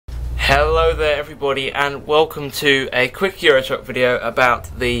Hello there everybody, and welcome to a quick Euro Truck video about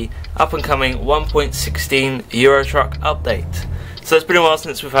the up and coming 1.16 Euro Truck update. So it's been a while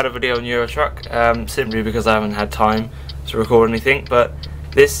since we've had a video on Euro Truck, simply because I haven't had time to record anything, but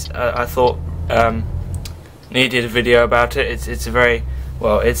this I thought needed a video about it. It's a very,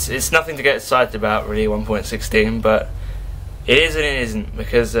 well, it's nothing to get excited about really, 1.16, but it is and it isn't,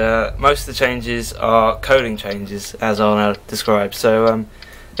 because most of the changes are coding changes, as I'll now describe. So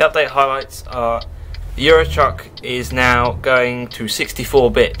the update highlights are Euro Truck is now going to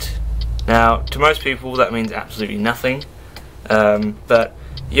 64-bit. Now, to most people that means absolutely nothing, but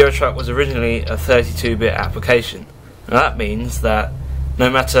Euro Truck was originally a 32-bit application. And that means that no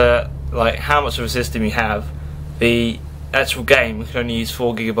matter like how much of a system you have, the actual game can only use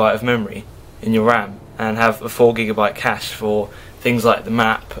 4 GB of memory in your RAM and have a 4 GB cache for things like the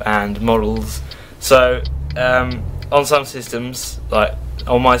map and models. So on some systems, like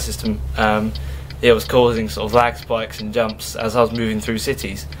on my system, it was causing sort of lag spikes and jumps as I was moving through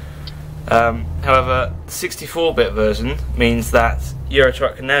cities. However, the 64-bit version means that Euro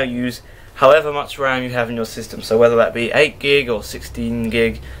Truck can now use however much RAM you have in your system. So whether that be 8 gig or 16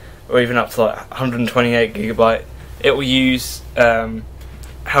 gig or even up to like 128 GB, it will use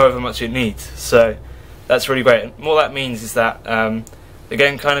however much it needs. So that's really great. And what that means is that the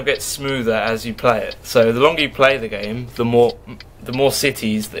game kind of gets smoother as you play it. So the longer you play the game, the more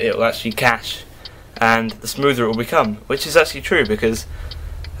cities that it will actually cache, and the smoother it will become, which is actually true, because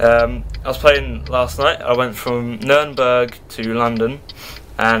I was playing last night. I went from Nuremberg to London,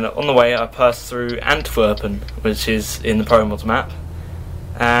 and on the way I passed through Antwerpen, which is in the Pro Mods map,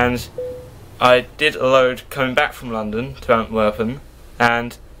 and I did a load coming back from London to Antwerpen,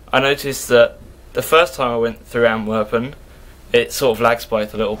 and I noticed that the first time I went through Antwerpen, it sort of lag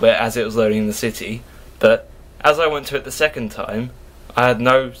spiked a little bit as it was loading in the city, but as I went to it the second time, I had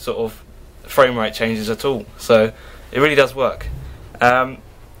no sort of frame rate changes at all. So it really does work. Now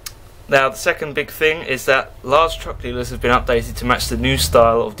the second big thing is that large truck dealers have been updated to match the new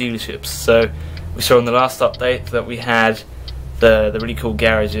style of dealerships. So we saw in the last update that we had the really cool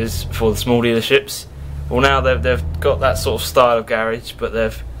garages for the small dealerships. Well, now they've got that sort of style of garage, but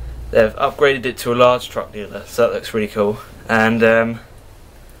they've upgraded it to a large truck dealer, so that looks really cool. And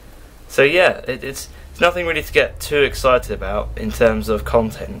so yeah, it's nothing really to get too excited about in terms of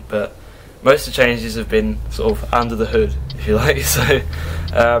content, but most of the changes have been sort of under the hood, if you like. So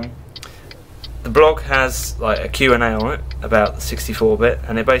the blog has like a Q&A on it about the 64-bit,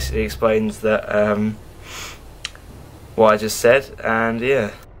 and it basically explains that what I just said, and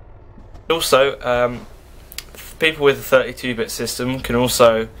yeah. Also, people with a 32-bit system can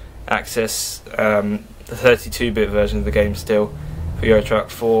also access the 32-bit version of the game still for Euro Truck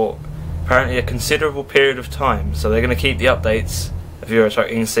for apparently a considerable period of time. So they're going to keep the updates of Euro Truck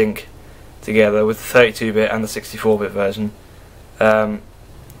in sync together with the 32-bit and the 64-bit version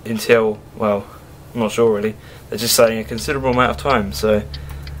until, well, I'm not sure really. They're just saying a considerable amount of time. So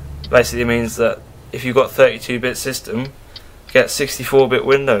basically it means that if you've got a 32-bit system, get 64-bit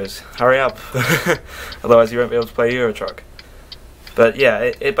Windows. Hurry up, otherwise you won't be able to play Euro Truck. But yeah,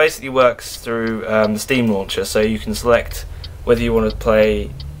 it basically works through the Steam launcher, so you can select whether you want to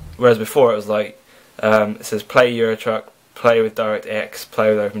play, whereas before it was like, it says play Euro Truck, play with DirectX,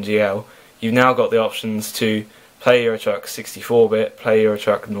 play with OpenGL. You've now got the options to play Euro Truck 64-bit, play Euro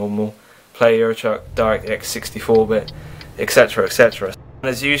Truck normal, play Euro Truck DirectX 64-bit, etc, etc. And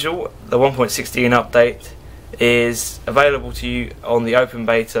as usual, the 1.16 update is available to you on the open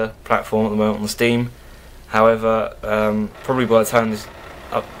beta platform at the moment on Steam. However, probably by the time this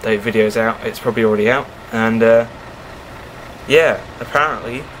update video is out, it's probably already out. And yeah,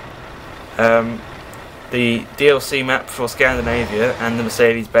 apparently the DLC map for Scandinavia and the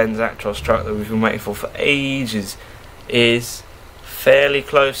Mercedes-Benz Actros truck that we've been waiting for ages is fairly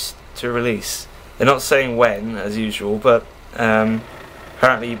close to release. They're not saying when, as usual, but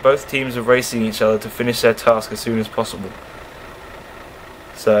apparently both teams are racing each other to finish their task as soon as possible.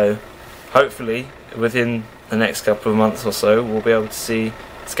 So hopefully within the next couple of months or so we'll be able to see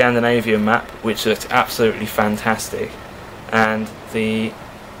the Scandinavian map, which looks absolutely fantastic, and the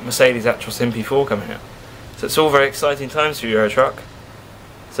Mercedes Actros MP4 coming out. So it's all very exciting times for Euro Truck.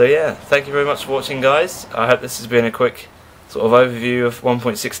 So yeah, thank you very much for watching, guys. I hope this has been a quick sort of overview of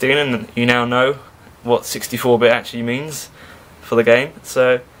 1.16, and you now know what 64-bit actually means for the game.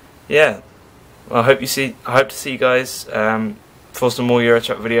 So yeah, well, I hope to see you guys for some more Euro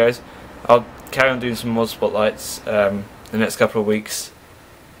Truck videos. I'll carry on doing some mod spotlights the next couple of weeks,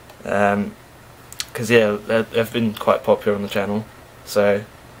 because yeah, they've been quite popular on the channel. So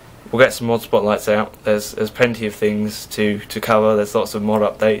we'll get some mod spotlights out. There's plenty of things to cover. There's lots of mod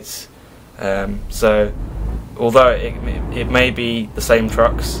updates, So although it may be the same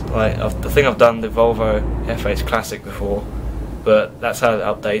trucks, like I think I've done the Volvo FH Classic before, but that's how it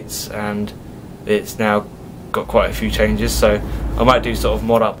updates, and it's now got quite a few changes, so I might do sort of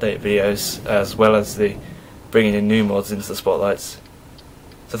mod update videos as well as the bringing in new mods into the spotlights.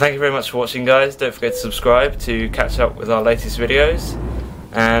 So thank you very much for watching, guys. Don't forget to subscribe to catch up with our latest videos,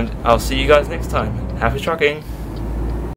 and I'll see you guys next time. Happy trucking!